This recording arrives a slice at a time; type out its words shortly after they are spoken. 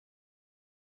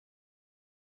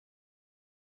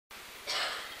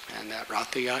And that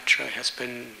Ratha Yatra has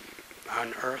been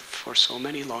on earth for so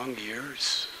many long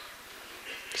years,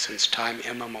 since time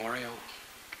immemorial.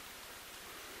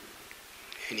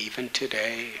 And even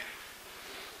today,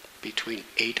 between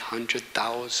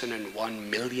 800,000 and 1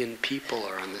 million people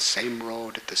are on the same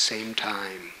road at the same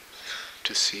time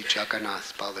to see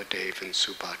Jagannath, Baladev, and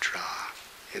Subhadra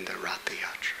in the Ratha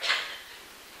Yatra.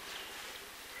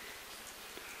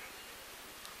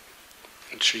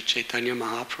 And Sri Chaitanya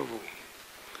Mahaprabhu,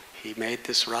 he made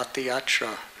this Ratha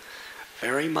Yatra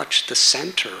very much the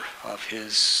center of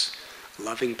his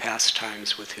loving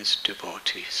pastimes with his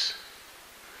devotees.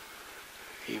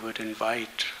 He would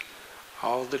invite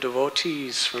all the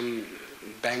devotees from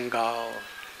Bengal,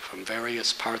 from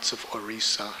various parts of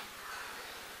Orissa,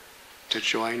 to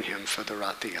join him for the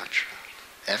Ratha Yatra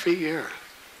every year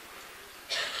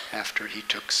after he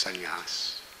took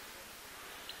sannyas.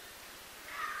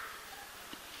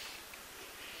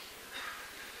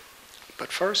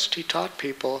 But first he taught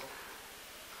people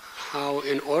how,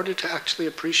 in order to actually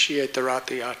appreciate the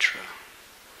Ratha Yatra,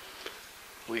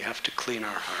 we have to clean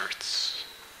our hearts.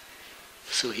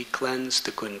 So he cleansed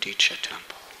the Gundicha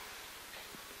temple.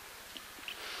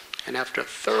 And after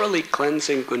thoroughly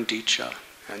cleansing Gundicha,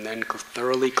 and then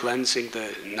thoroughly cleansing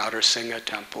the Narsingha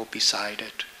temple beside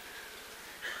it,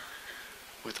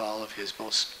 with all of his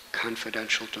most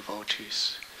confidential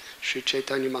devotees, Sri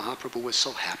Chaitanya Mahaprabhu was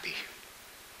so happy.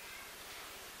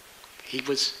 He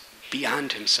was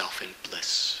beyond himself in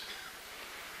bliss.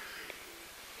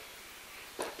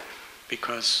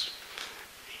 Because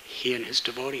he and his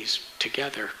devotees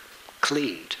together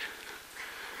cleaned.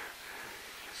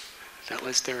 That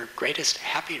was their greatest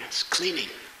happiness, cleaning.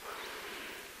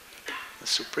 The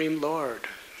Supreme Lord,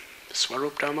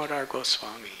 Swarup Damodar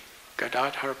Goswami,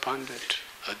 Gadadhar Pandit,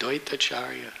 Advaita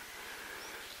Acharya,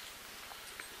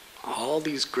 all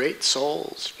these great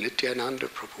souls, Nityananda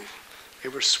Prabhu, they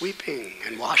were sweeping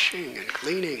and washing and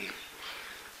cleaning.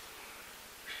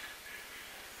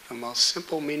 The most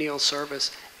simple menial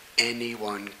service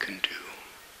anyone can do.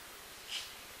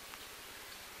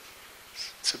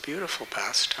 It's a beautiful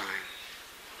pastime.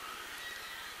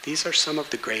 These are some of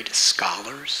the greatest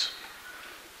scholars,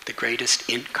 the greatest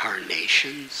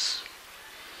incarnations,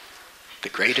 the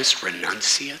greatest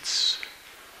renunciates,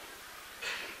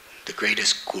 the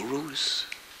greatest gurus.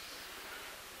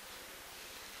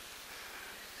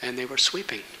 And they were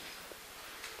sweeping.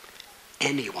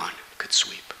 Anyone could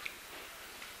sweep.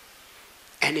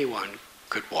 Anyone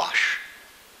could wash.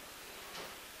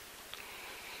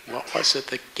 What was it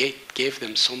that gave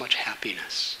them so much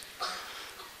happiness?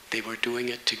 They were doing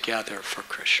it together for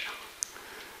Krishna.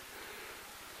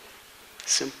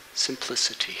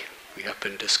 Simplicity, we have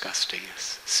been discussing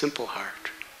this. Simple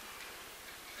heart.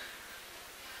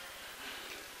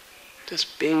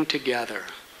 Just being together,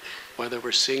 whether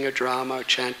we're seeing a drama,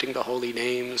 chanting the holy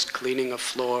names, cleaning a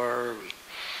floor,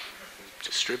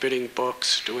 distributing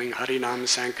books, doing Harinam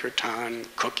Sankirtan,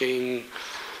 cooking,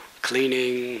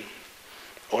 cleaning,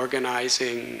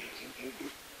 organizing.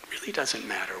 Really doesn't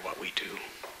matter what we do.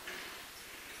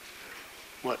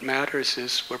 What matters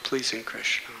is we're pleasing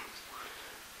Krishna.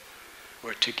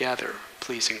 We're together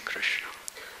pleasing Krishna.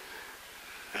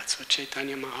 That's what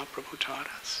Chaitanya Mahaprabhu taught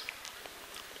us.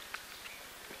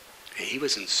 And he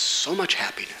was in so much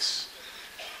happiness.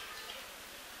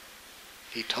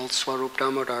 He told Swarup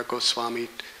Damodar Goswami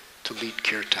to lead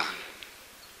kirtan.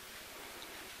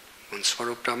 When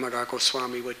Swarup Damodar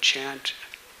Goswami would chant,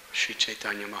 Sri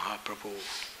Chaitanya Mahaprabhu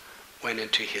went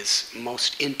into his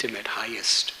most intimate,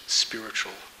 highest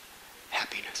spiritual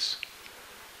happiness.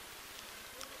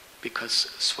 Because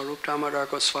Swarup Damodar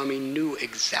Goswami knew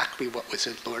exactly what was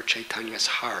in Lord Chaitanya's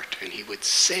heart, and he would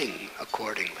sing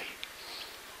accordingly.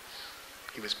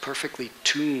 He was perfectly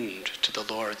tuned to the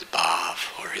Lord's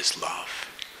bhav, or his love.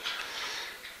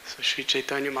 So Sri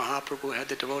Chaitanya Mahaprabhu had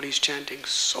the devotees chanting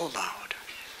so loud.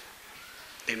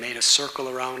 They made a circle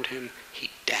around him. He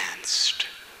danced.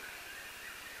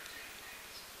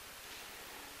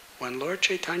 When Lord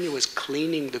Chaitanya was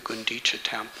cleaning the Gundicha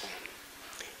temple,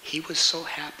 he was so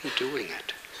happy doing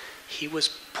it. He was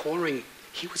cleaning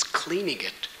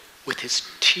it with his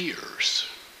tears.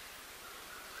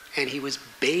 And he was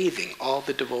bathing all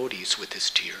the devotees with his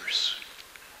tears.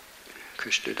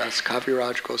 Krishnadas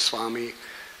Kaviraj Goswami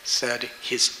said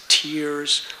his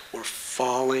tears were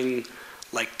falling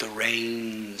like the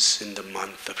rains in the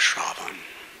month of Shravan.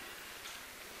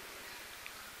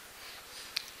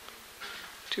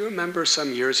 Do you remember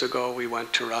some years ago we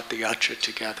went to Ratha Yatra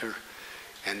together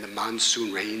and the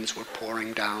monsoon rains were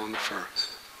pouring down for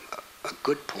a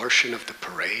good portion of the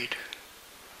parade?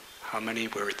 How many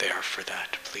were there for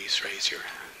that? Please raise your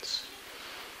hands.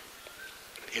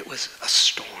 it was a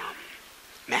storm,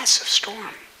 massive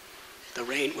storm. The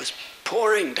rain was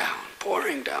pouring down,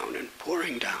 and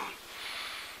pouring down.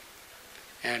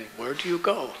 And where do you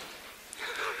go?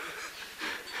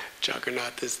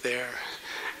 Jagannath is there,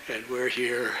 and we're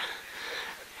here,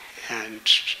 and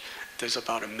there's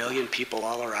about 1 million people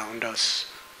all around us.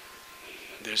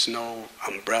 There's no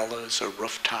umbrellas or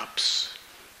rooftops.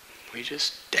 We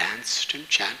just danced and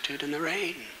chanted in the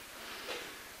rain.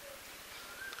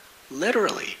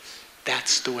 Literally,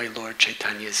 that's the way Lord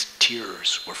Chaitanya's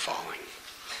tears were falling.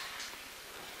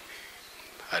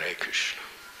 Hare Krishna.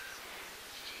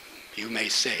 You may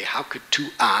say, how could 2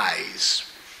 eyes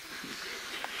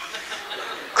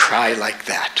cry like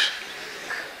that,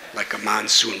 like a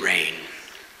monsoon rain?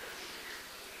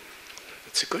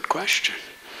 It's a good question.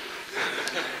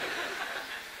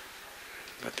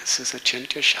 But this is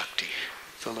Achintya Shakti,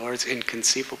 the Lord's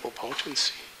inconceivable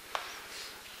potency.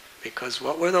 Because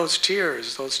what were those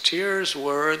tears? Those tears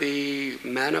were the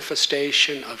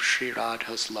manifestation of Sri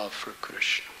Radha's love for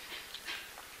Krishna.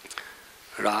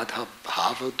 Radha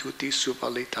bhavaduti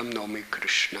supalitam nomi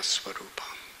Krishna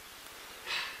swarupam.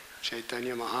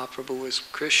 Chaitanya Mahaprabhu is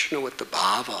Krishna with the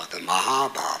bhava, the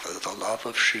mahabhava, the love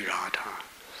of Sri Radha,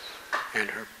 and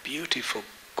her beautiful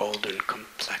golden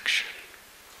complexion.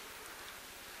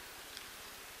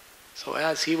 So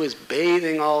as he was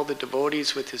bathing all the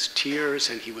devotees with his tears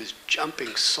and he was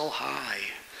jumping so high,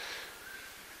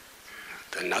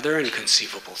 another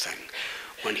inconceivable thing,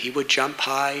 when he would jump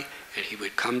high and he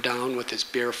would come down with his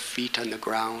bare feet on the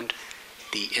ground,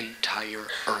 the entire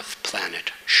earth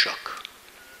planet shook.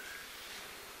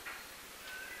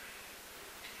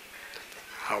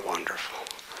 How wonderful.